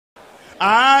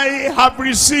I have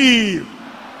received.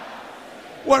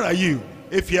 Where are you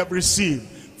if you have received?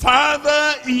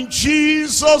 Father, in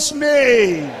Jesus'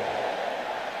 name,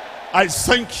 I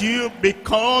thank you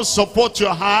because of what you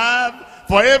have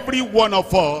for every one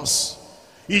of us.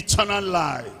 Eternal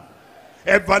life,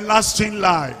 everlasting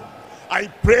life. I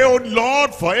pray, oh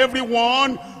Lord, for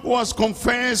everyone who has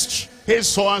confessed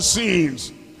his or her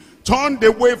sins, turned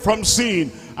away from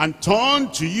sin, and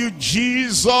turned to you,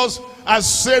 Jesus, as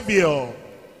Savior.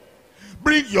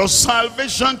 Bring your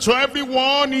salvation to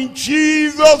everyone in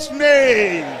Jesus'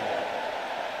 name.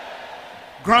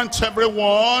 Grant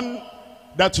everyone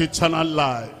that eternal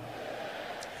life.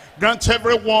 Grant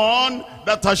everyone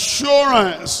that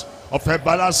assurance of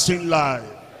everlasting life.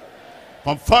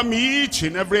 Confirm it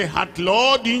in every heart,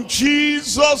 Lord, in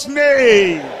Jesus'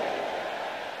 name.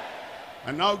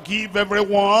 And now give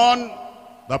everyone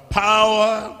the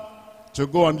power to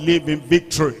go and live in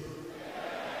victory.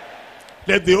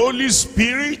 Let the Holy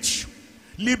Spirit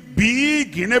live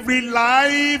big in every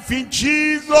life in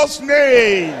Jesus'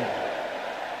 name.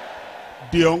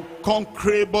 The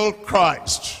unconquerable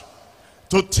Christ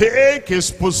to take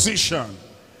his position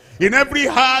in every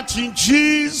heart in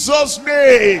Jesus'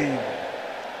 name.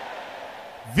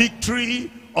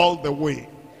 Victory all the way.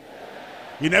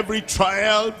 In every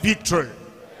trial, victory.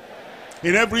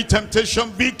 In every temptation,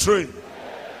 victory.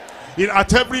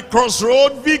 At every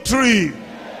crossroad, victory.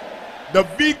 The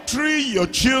victory your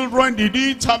children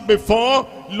didn't have before,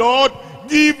 Lord,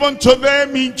 give unto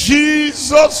them in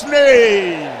Jesus'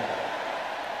 name.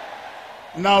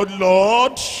 Now,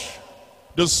 Lord,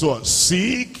 those who are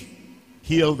sick,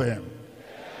 heal them.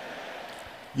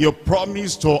 You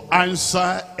promise to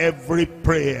answer every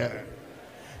prayer.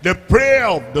 The prayer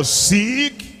of the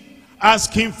sick,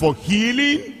 asking for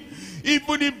healing,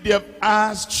 even if they have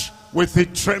asked with a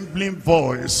trembling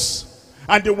voice,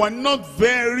 and they were not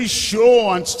very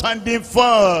sure and standing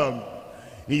firm.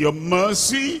 In your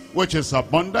mercy, which is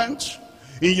abundant,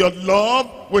 in your love,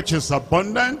 which is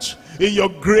abundant, in your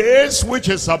grace, which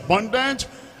is abundant,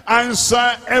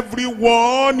 answer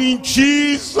everyone in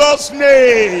Jesus'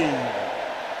 name.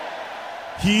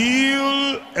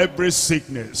 Heal every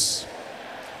sickness.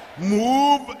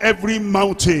 Move every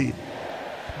mountain.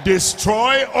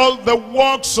 Destroy all the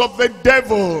works of the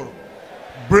devil.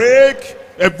 Break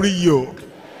every yoke.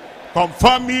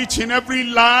 Confirm it in every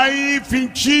life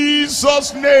in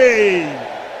Jesus' name.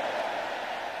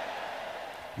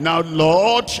 Now,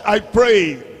 Lord, I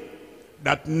pray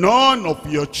that none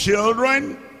of your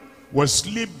children will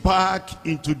slip back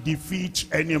into defeat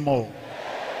anymore.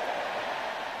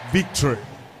 Victory.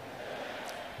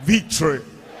 Victory.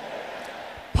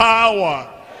 Power.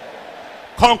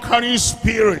 Conquering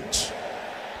spirit.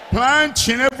 Plant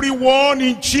in everyone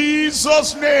in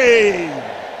Jesus' name.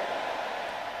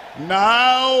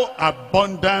 Now,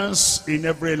 abundance in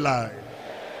every life.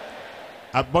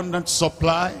 Abundant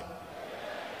supply.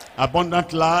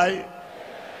 Abundant life.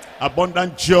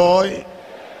 Abundant joy.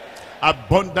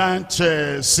 Abundant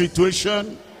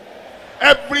situation.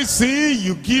 Everything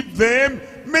you give them,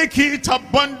 make it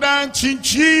abundant in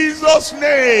Jesus'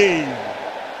 name.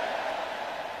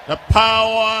 The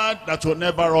power that will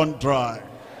never run dry.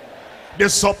 The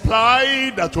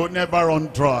supply that will never run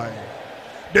dry.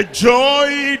 The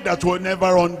joy that will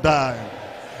never run dry.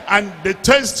 And the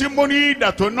testimony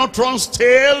that will not run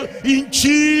stale in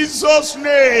Jesus'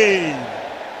 name.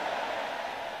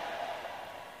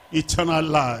 Eternal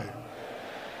life.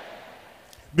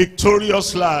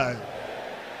 Victorious life.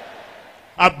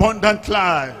 Abundant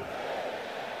life.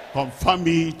 Confirm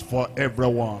it for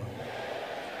everyone.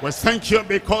 We thank you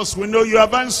because we know you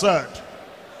have answered.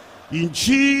 In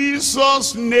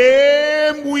Jesus'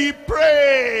 name we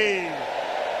pray.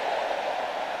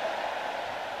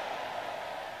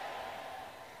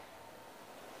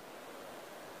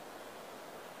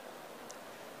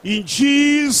 In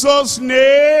Jesus'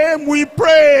 name we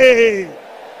pray.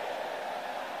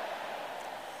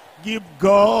 Give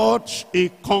God a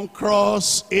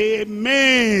conqueror's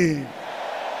amen.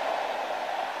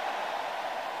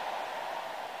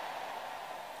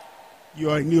 You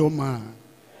are a new man.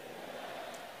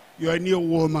 You are a new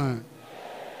woman.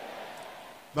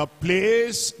 The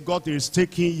place God is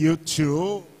taking you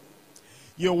to,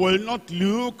 you will not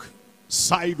look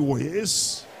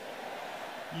sideways,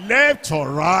 left or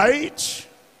right.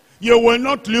 You will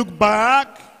not look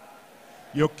back.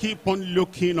 You keep on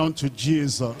looking unto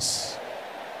Jesus.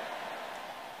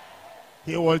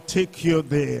 He will take you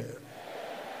there.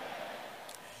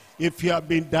 If you have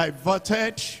been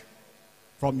diverted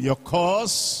from your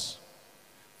course,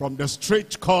 from the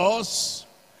straight course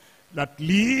that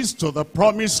leads to the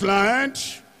promised land,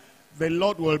 the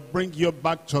Lord will bring you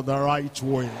back to the right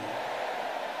way.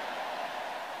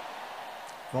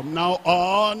 From now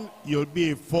on, you'll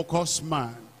be a focused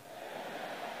man,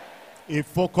 a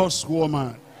focused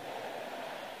woman.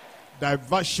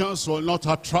 Diversions will not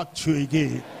attract you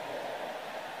again.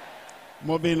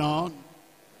 Moving on,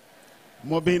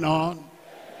 moving on,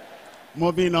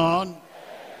 moving on.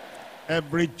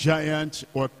 Every giant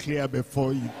will clear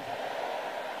before you.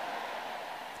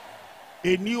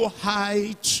 A new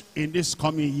height in this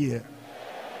coming year.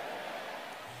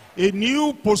 A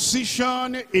new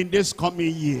position in this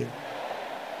coming year.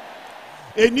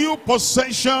 A new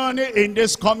possession in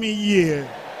this coming year.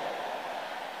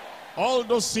 All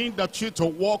those things that used to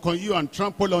walk on you and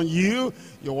trample on you,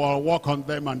 you will walk on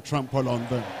them and trample on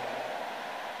them.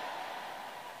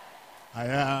 I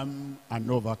am an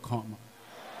overcomer.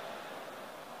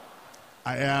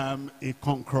 I am a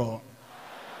conqueror.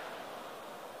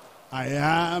 I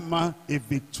am a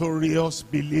victorious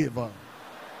believer.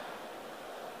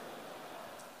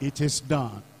 It is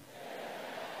done.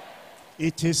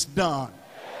 It is done.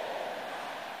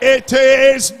 It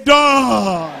is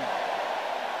done.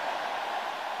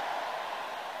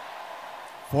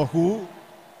 For who?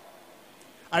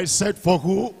 I said for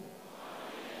who?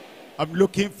 I'm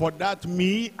looking for that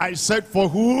me. I said for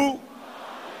who?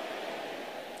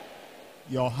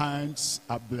 Your hands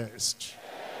are blessed.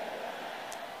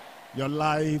 Your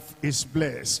life is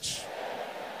blessed.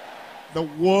 The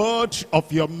word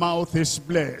of your mouth is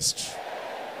blessed.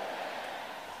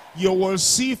 You will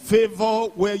see favor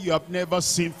where you have never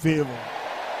seen favor.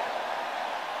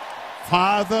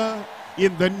 Father,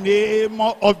 in the name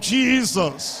of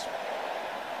Jesus,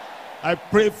 I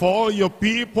pray for all your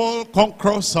people.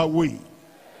 Conquerors are we.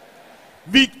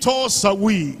 Victors are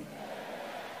we.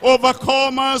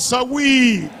 Overcomers are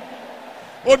we.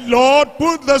 Oh Lord,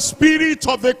 put the spirit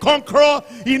of the conqueror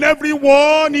in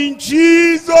everyone in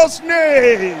Jesus'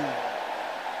 name.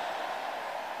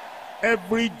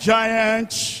 Every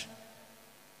giant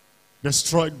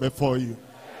destroyed before you.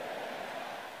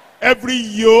 Every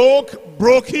yoke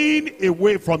broken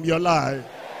away from your life.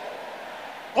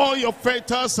 All your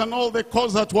fetters and all the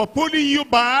cords that were pulling you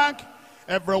back,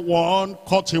 everyone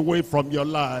cut away from your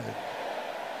life.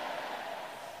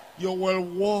 You will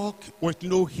walk with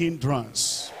no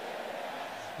hindrance.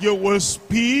 You will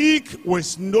speak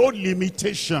with no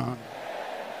limitation.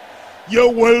 You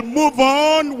will move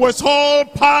on with all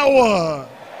power.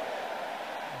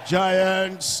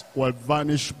 Giants will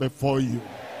vanish before you.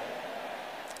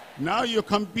 Now you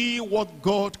can be what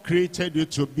God created you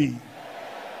to be.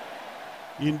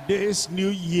 In this new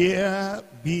year,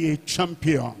 be a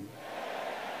champion.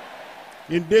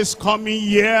 In this coming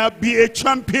year, be a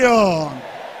champion.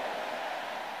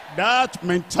 That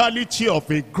mentality of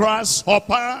a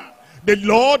grasshopper, the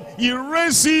Lord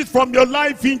erase it from your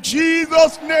life in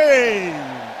Jesus' name.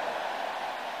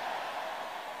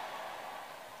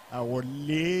 I will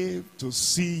live to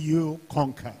see you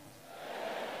conquer.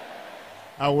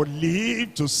 I will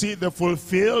live to see the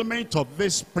fulfillment of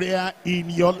this prayer in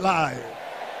your life.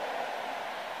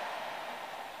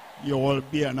 You will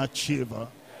be an achiever.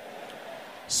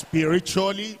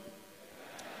 Spiritually,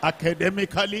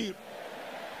 academically,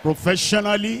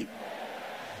 professionally,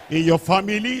 in your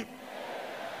family,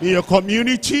 in your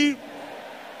community,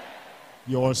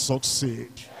 you will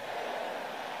succeed.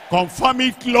 Confirm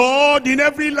it, Lord, in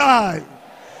every life.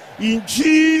 In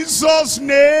Jesus'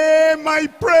 name I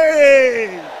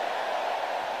pray.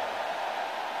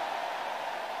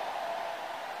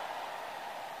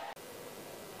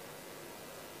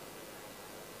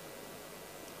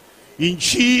 In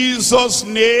Jesus'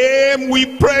 name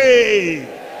we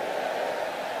pray.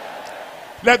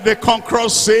 Let the conqueror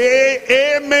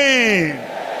say amen.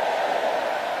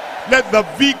 Let the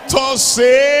victor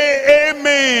say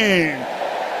amen.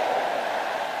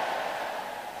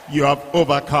 You have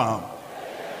overcome.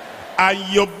 And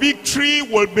your victory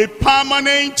will be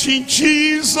permanent in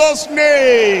Jesus'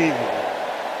 name.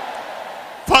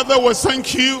 Father, we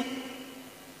thank you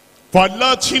for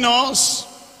alerting us,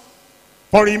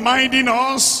 for reminding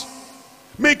us,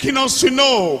 making us to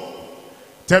know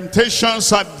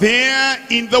temptations are there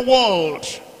in the world,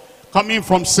 coming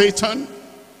from Satan,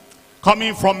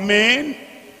 coming from men,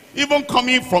 even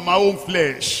coming from our own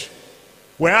flesh.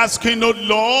 We're asking, oh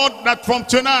Lord, that from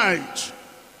tonight,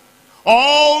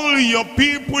 all your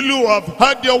people who have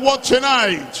heard your word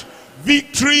tonight,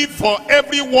 victory for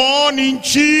everyone in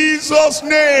Jesus'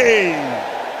 name.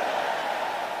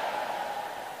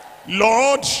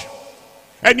 Lord,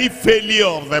 any failure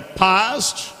of the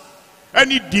past,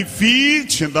 any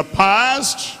defeat in the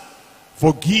past,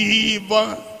 forgive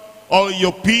all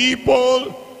your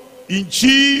people In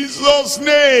Jesus'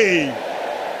 name.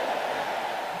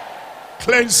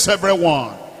 Cleanse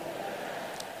everyone.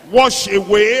 Wash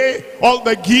away all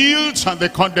the guilt and the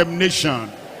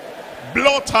condemnation.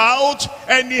 Blot out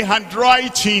any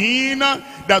handwriting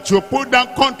that you put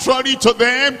down contrary to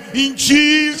them in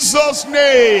Jesus'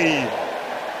 name.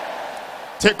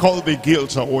 Take all the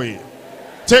guilt away.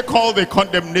 Take all the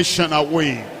condemnation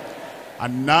away.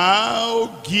 And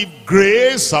now give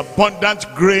grace, abundant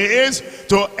grace,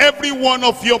 to every one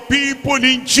of your people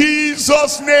in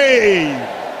Jesus' name.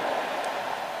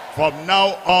 From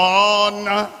now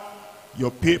on, your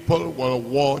people will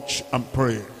watch and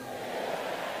pray.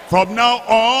 From now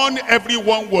on,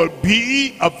 everyone will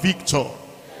be a victor.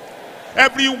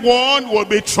 Everyone will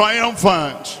be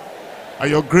triumphant.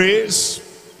 And your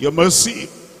grace, your mercy,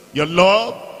 your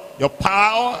love, your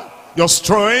power, your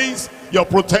strength, your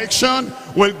protection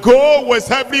will go with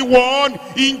everyone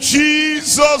in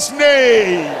Jesus'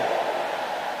 name.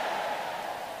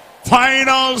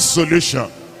 Final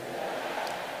solution.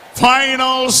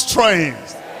 Final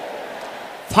strength.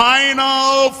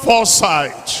 Final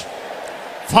foresight.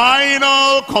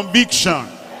 Final conviction.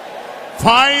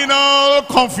 Final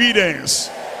confidence.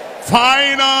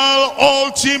 Final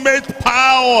ultimate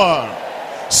power.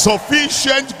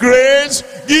 Sufficient grace,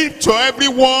 give to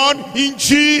everyone in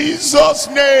Jesus'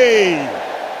 name.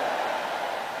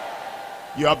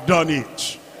 You have done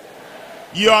it.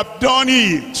 You have done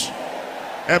it.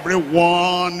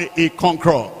 Everyone a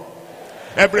conqueror.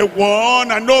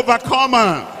 Everyone an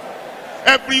overcomer.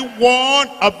 Everyone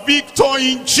a victor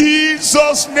in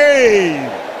Jesus' name.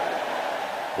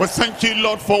 We thank you,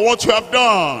 Lord, for what you have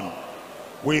done.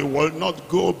 We will not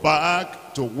go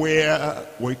back to where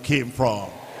we came from.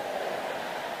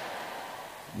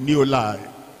 New life,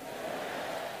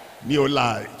 new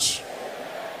light,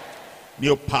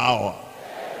 new power,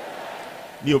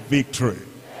 new victory.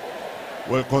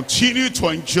 We'll continue to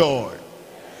enjoy.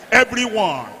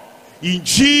 Everyone, in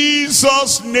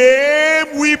Jesus'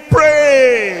 name we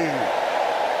pray.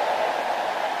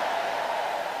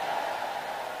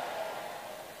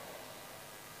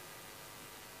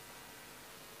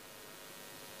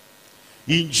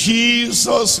 In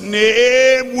Jesus'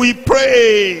 name we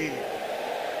pray.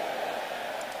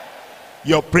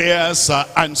 Your prayers are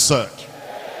answered.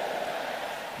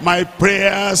 My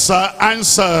prayers are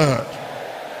answered.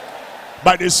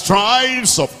 By the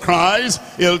stripes of Christ,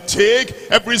 he'll take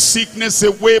every sickness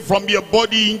away from your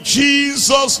body in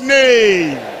Jesus'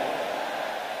 name.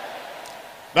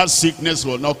 That sickness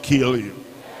will not kill you.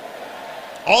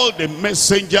 All the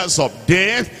messengers of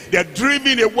death, they're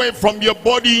driven away from your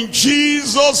body in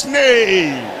Jesus'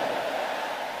 name.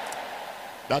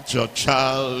 That your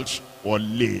child will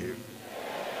live.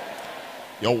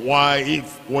 Your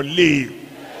wife will live.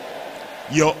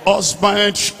 Your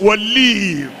husband will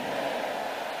live.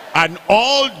 And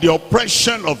all the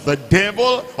oppression of the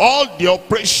devil, all the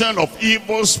oppression of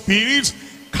evil spirits,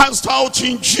 cast out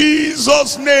in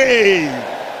Jesus' name.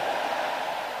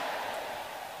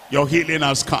 Your healing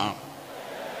has come.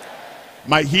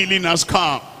 My healing has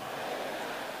come.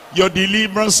 Your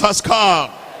deliverance has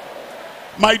come.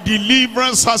 My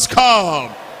deliverance has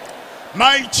come.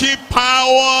 Mighty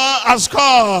power has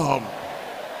come.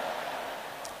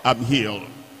 I'm healed.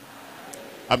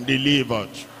 I'm delivered.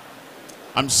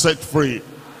 I'm set free.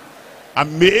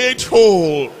 I'm made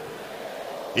whole.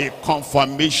 A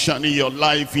confirmation in your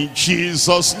life in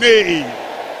Jesus' name.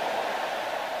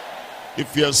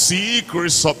 If you're sick,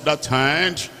 raise up that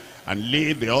hand and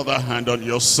lay the other hand on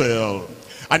yourself.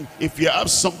 And if you have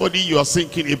somebody you are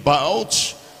thinking about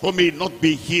who may not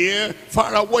be here,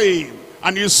 far away,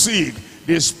 and you seek,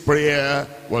 this prayer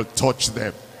will touch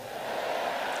them.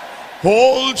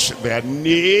 Hold their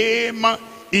name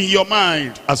in your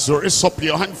mind as you raise up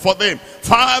your hand for them.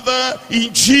 Father,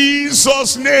 in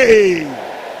Jesus' name,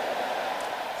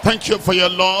 thank you for your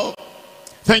love.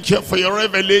 Thank you for your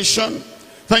revelation.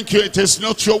 Thank you. It is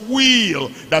not your will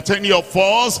that any of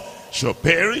us should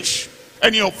perish.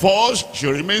 Any of us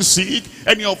should remain sick.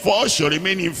 Any of us should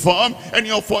remain infirm.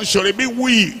 Any of us should remain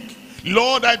weak.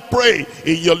 Lord, I pray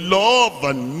in your love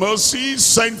and mercy,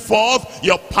 send forth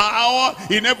your power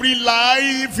in every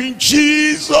life in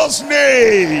Jesus'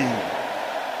 name.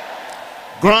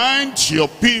 Grant your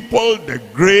people the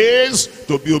grace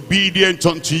to be obedient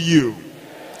unto you.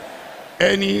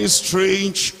 Any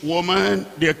strange woman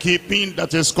they're keeping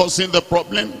that is causing the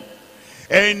problem,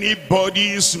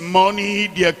 anybody's money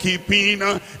they're keeping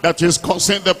that is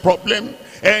causing the problem,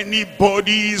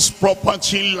 anybody's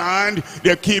property, land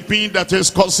they're keeping that is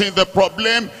causing the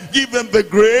problem, give them the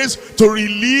grace to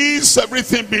release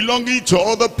everything belonging to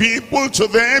other people to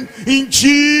them in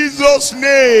Jesus'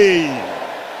 name.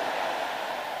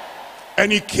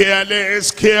 Any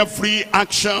careless, carefree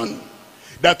action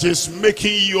that is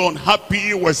making you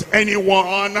unhappy with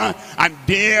anyone, and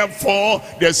therefore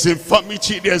there's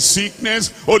infirmity, there's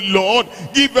sickness, oh Lord,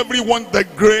 give everyone the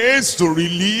grace to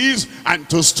release and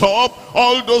to stop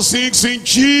all those things in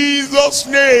Jesus'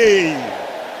 name.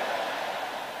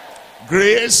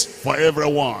 Grace for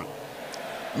everyone,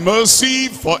 mercy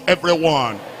for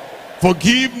everyone,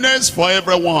 forgiveness for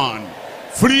everyone,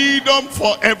 freedom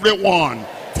for everyone,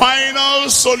 final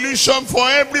solution for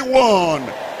everyone,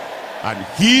 and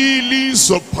healing,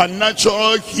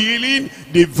 supernatural healing,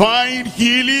 divine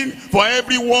healing for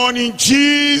everyone in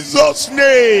Jesus'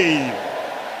 name.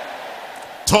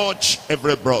 Touch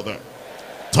every brother,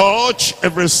 touch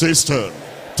every sister,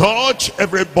 touch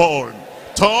every boy,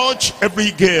 touch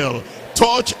every girl,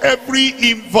 touch every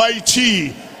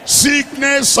invitee.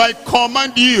 Sickness, I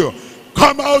command you,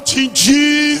 come out in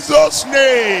Jesus'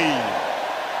 name.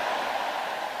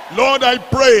 Lord, I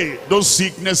pray those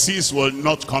sicknesses will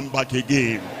not come back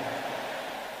again.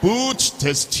 Put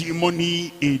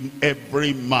testimony in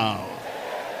every mouth.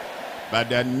 By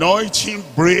the anointing,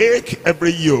 break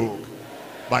every yoke.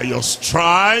 By your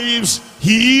stripes,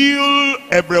 heal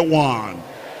everyone.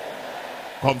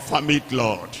 Confirm it,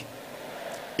 Lord.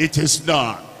 It is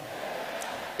done.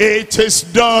 It is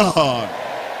done.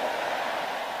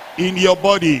 In your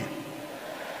body.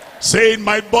 Say, in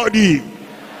my body,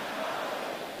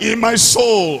 in my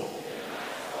soul,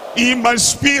 in my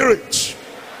spirit,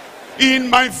 in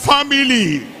my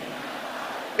family,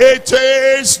 it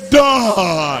is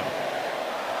done.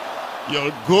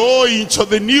 You'll go into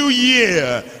the new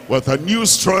year with a new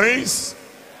strength,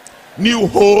 new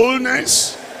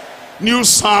wholeness, new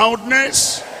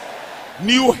soundness,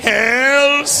 new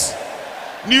health,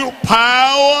 new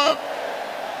power,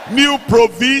 new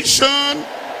provision.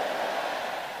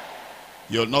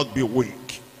 You'll not be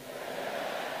weak.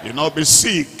 You'll not be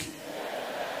sick.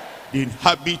 The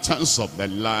inhabitants of the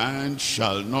land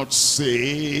shall not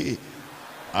say,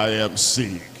 I am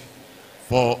sick.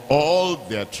 For all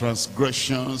their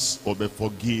transgressions will be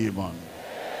forgiven.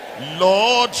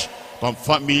 Lord,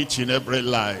 confirm it in every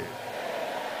life.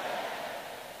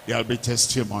 There'll be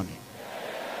testimony.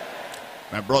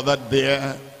 My brother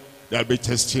there'll be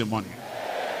testimony.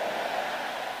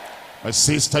 My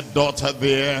sister, daughter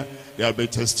there'll be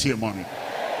testimony.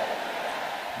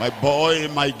 My boy,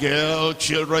 my girl,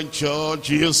 children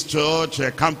church, youth church,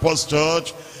 campus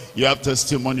church, you have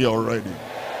testimony already.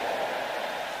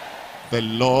 The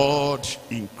Lord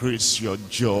increase your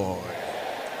joy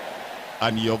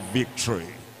and your victory.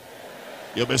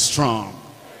 You'll be strong.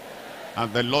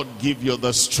 And the Lord give you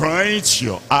the strength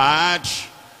you had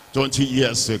 20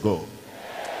 years ago,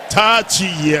 30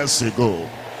 years ago,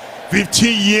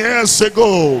 15 years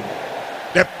ago.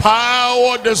 The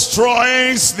power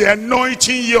destroys the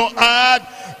anointing you had.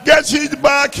 Get it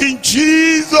back in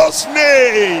Jesus'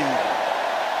 name.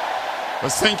 But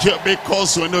thank you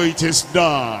because we know it is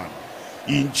done.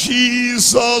 In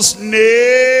Jesus'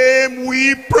 name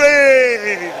we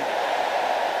pray.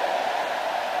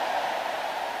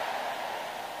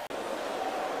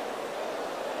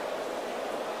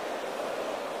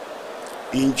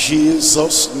 In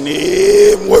Jesus'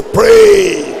 name we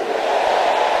pray.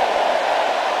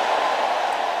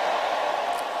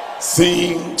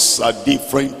 Things are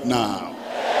different now.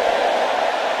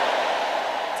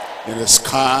 In the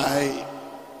sky,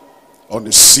 on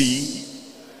the sea,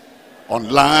 on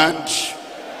land,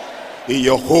 in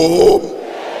your home,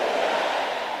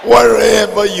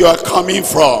 wherever you are coming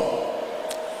from,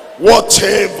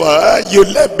 whatever you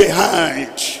left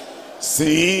behind,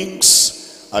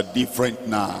 things are different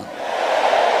now.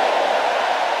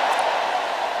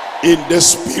 In the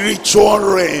spiritual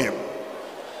realm,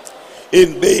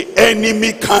 in the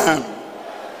enemy camp,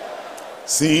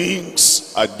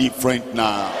 things are different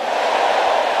now.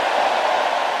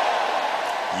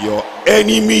 Your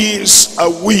enemies are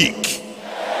weak.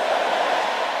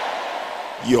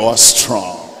 You are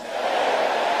strong.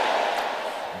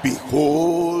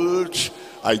 Behold,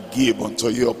 I give unto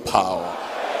you power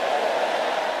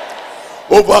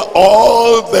over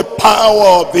all the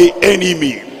power of the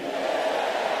enemy,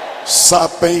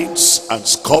 serpents and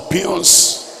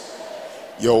scorpions.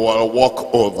 You will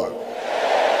walk over.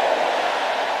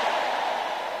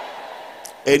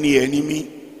 Any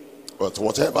enemy, but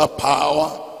whatever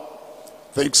power,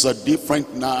 things are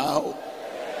different now.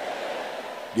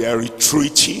 They are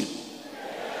retreating.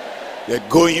 They're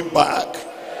going back.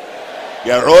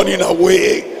 They are running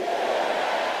away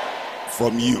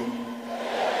from you.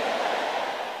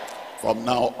 From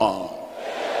now on,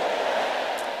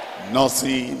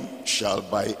 nothing shall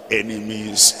by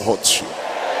enemies hurt you.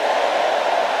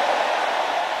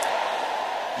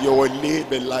 You will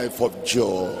live a life of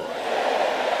joy,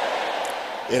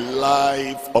 a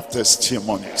life of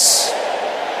testimonies,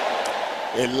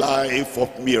 a life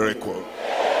of miracle,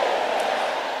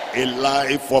 a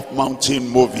life of mountain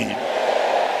moving,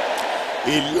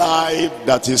 a life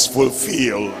that is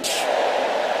fulfilled.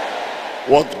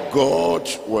 What God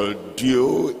will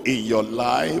do in your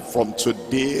life from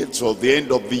today till the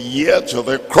end of the year, till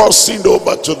the crossing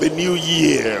over to the new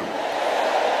year,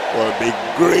 will be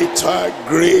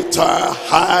greater,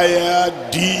 higher,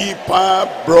 deeper,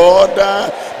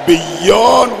 broader,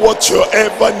 beyond what you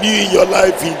ever knew in your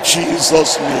life, in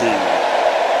Jesus' name.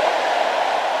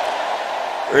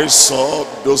 Raise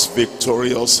up those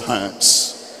victorious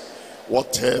hands.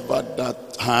 Whatever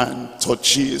that hand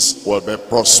touches will be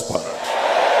prospered.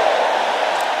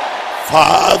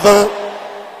 Father,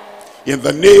 in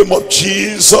the name of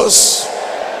Jesus,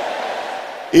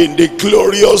 in the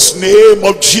glorious name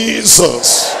of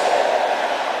Jesus,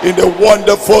 in the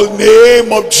wonderful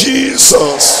name of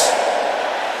Jesus,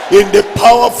 in the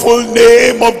powerful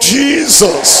name of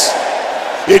Jesus,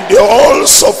 in the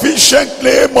all-sufficient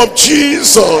name of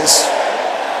Jesus,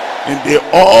 in the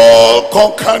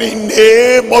all-conquering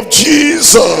name of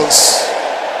Jesus,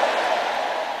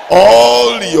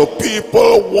 all your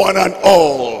people, one and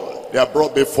all, they are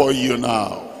brought before you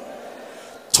now.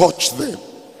 Touch them.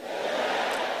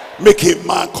 Make a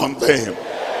mark on them.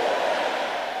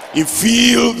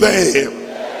 Infill them.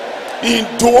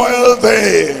 Indwell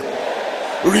them.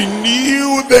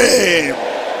 Renew them.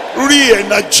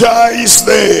 Re-energize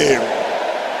them.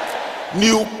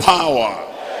 New power.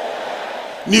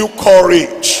 New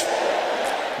courage.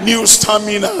 New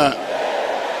stamina.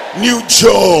 New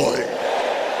joy.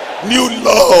 New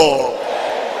love.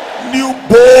 New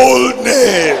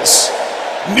boldness.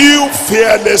 New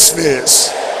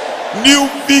fearlessness. New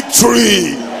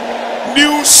victory,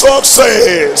 new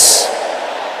success.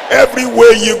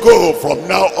 Everywhere you go from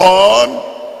now on,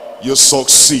 you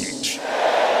succeed,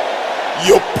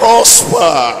 you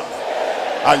prosper,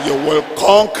 and you will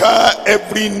conquer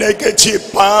every negative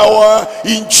power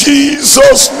in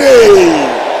Jesus' name.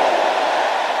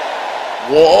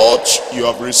 What you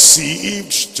have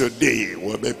received today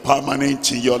will be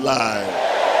permanent in your life.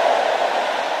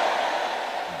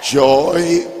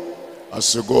 Joy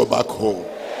as you go back home,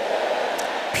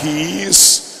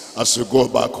 peace as you go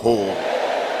back home.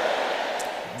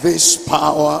 This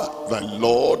power the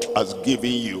Lord has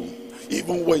given you,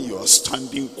 even when you are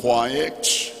standing quiet,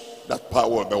 that power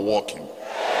will be working.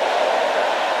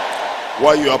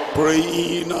 While you are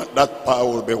praying, that power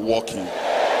will be working.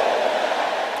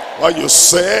 While you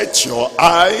set your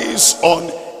eyes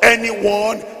on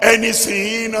anyone,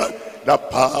 anything, that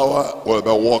power will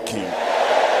be working.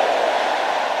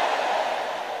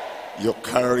 You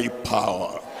carry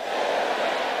power.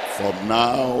 From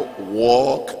now,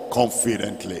 walk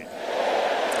confidently.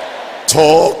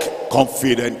 Talk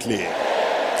confidently.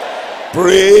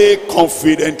 Pray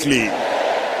confidently.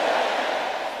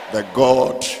 The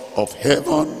God of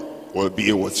heaven will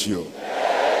be with you.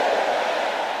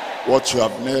 What you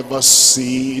have never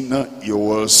seen, you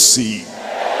will see.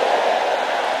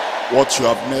 What you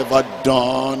have never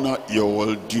done, you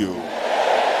will do.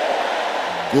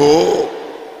 Go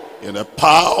in the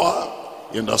power,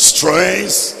 in the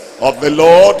strength of the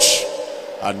Lord,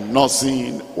 and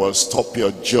nothing will stop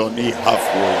your journey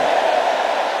halfway.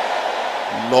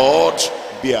 Lord,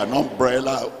 be an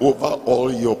umbrella over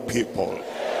all your people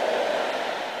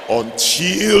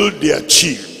until they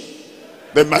achieve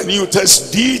the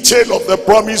minutest detail of the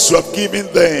promise you have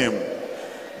given them.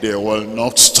 They will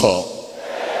not stop.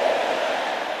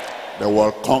 They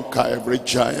will conquer every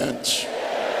giant.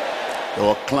 They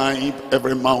will climb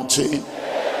every mountain.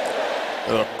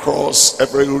 They will cross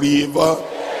every river.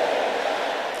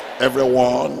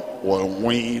 Everyone will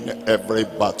win every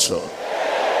battle.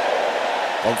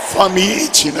 Confirm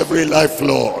it in every life,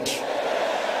 Lord.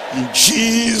 In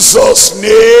Jesus'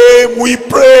 name we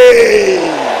pray.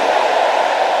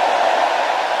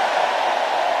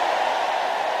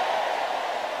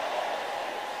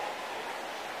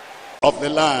 Of the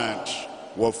land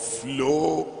will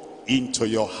flow into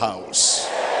your house,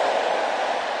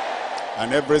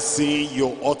 and everything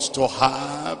you ought to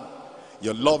have,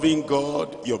 your loving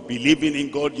God, your believing in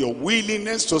God, your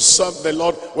willingness to serve the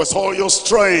Lord with all your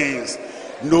strength,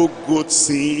 no good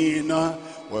thing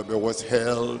will be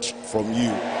withheld from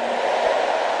you.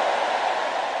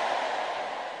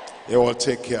 He will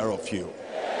take care of you.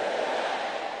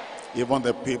 Even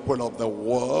the people of the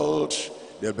world,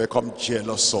 they'll become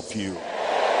jealous of you.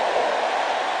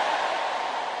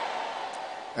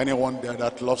 Anyone there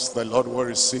that loves the Lord, where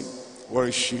is he? Where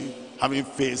is she? Having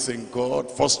faith in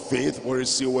God, first faith, where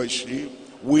is he? Where is she?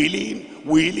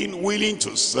 willing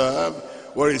to serve.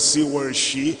 Where is he, where is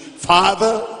she?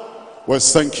 Father, we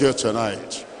thank you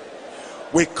tonight.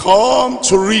 We come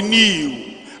to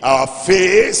renew our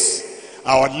faith,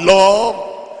 our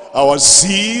love, our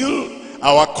zeal,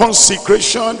 our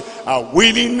consecration, our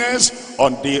willingness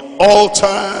on the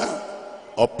altar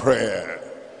of prayer.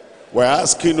 We're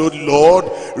asking, oh Lord,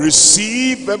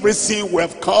 receive everything we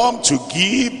have come to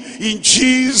give in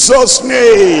Jesus'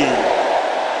 name.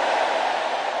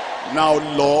 Now,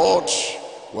 Lord,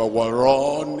 we will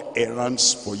run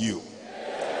errands for you.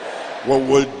 We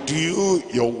will do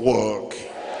your work.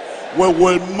 We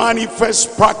will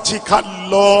manifest practical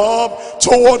love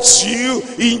towards you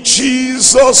in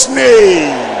Jesus'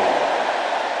 name.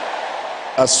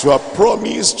 As you have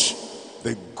promised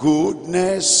the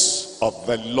goodness of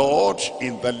the Lord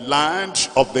in the land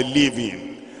of the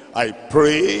living, I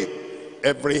pray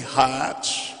every heart,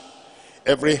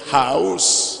 every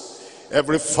house,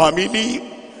 every family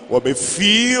will be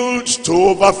filled to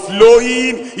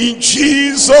overflowing in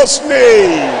Jesus'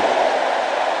 name.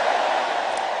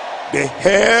 The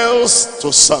health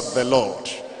to serve the Lord,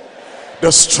 the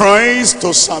strength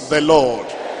to serve the Lord,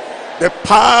 the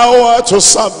power to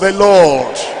serve the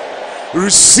Lord.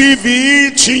 Receive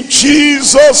it in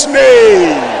Jesus'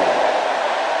 name.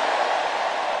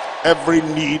 Every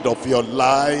need of your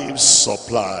life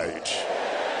supplied.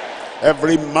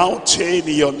 Every mountain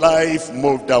in your life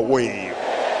moved away.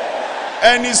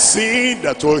 Anything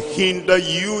that will hinder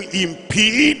you,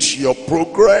 impede your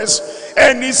progress,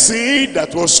 anything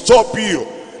that will stop you,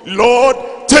 Lord,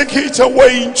 take it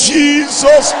away in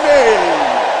Jesus'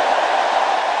 name.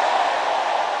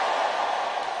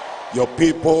 Your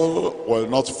people will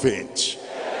not faint.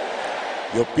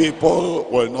 Your people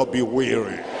will not be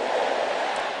weary.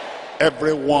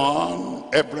 Everyone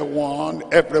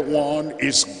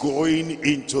is going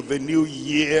into the new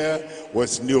year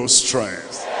with new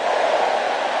strength.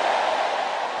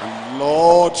 And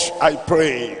Lord, I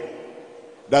pray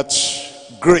that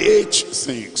great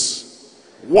things,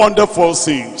 wonderful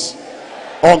things,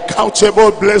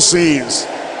 uncountable blessings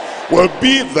will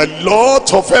be the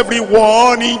lot of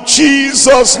everyone in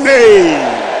Jesus' name.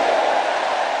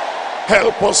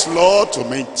 Help us, Lord, to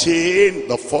maintain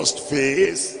the first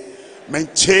faith,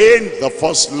 maintain the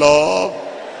first love,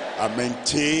 and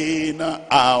maintain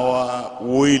our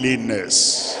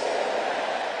willingness.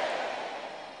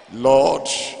 Lord,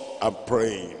 I'm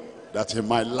praying that in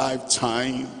my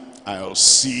lifetime I'll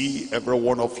see every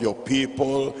one of your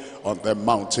people on the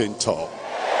mountaintop.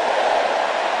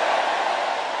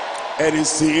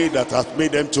 Anything that has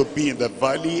made them to be in the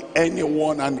valley,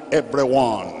 anyone and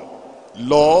everyone,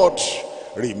 Lord,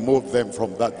 remove them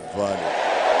from that valley.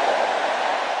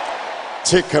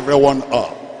 Take everyone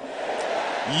up.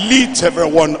 Lift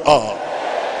everyone up.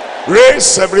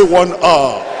 Raise everyone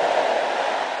up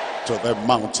to the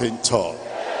mountaintop.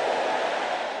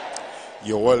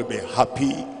 You will be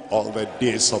happy all the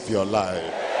days of your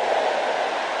life.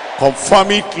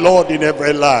 Confirm it, Lord, in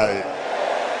every life.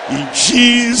 In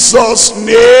Jesus'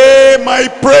 name I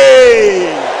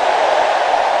pray.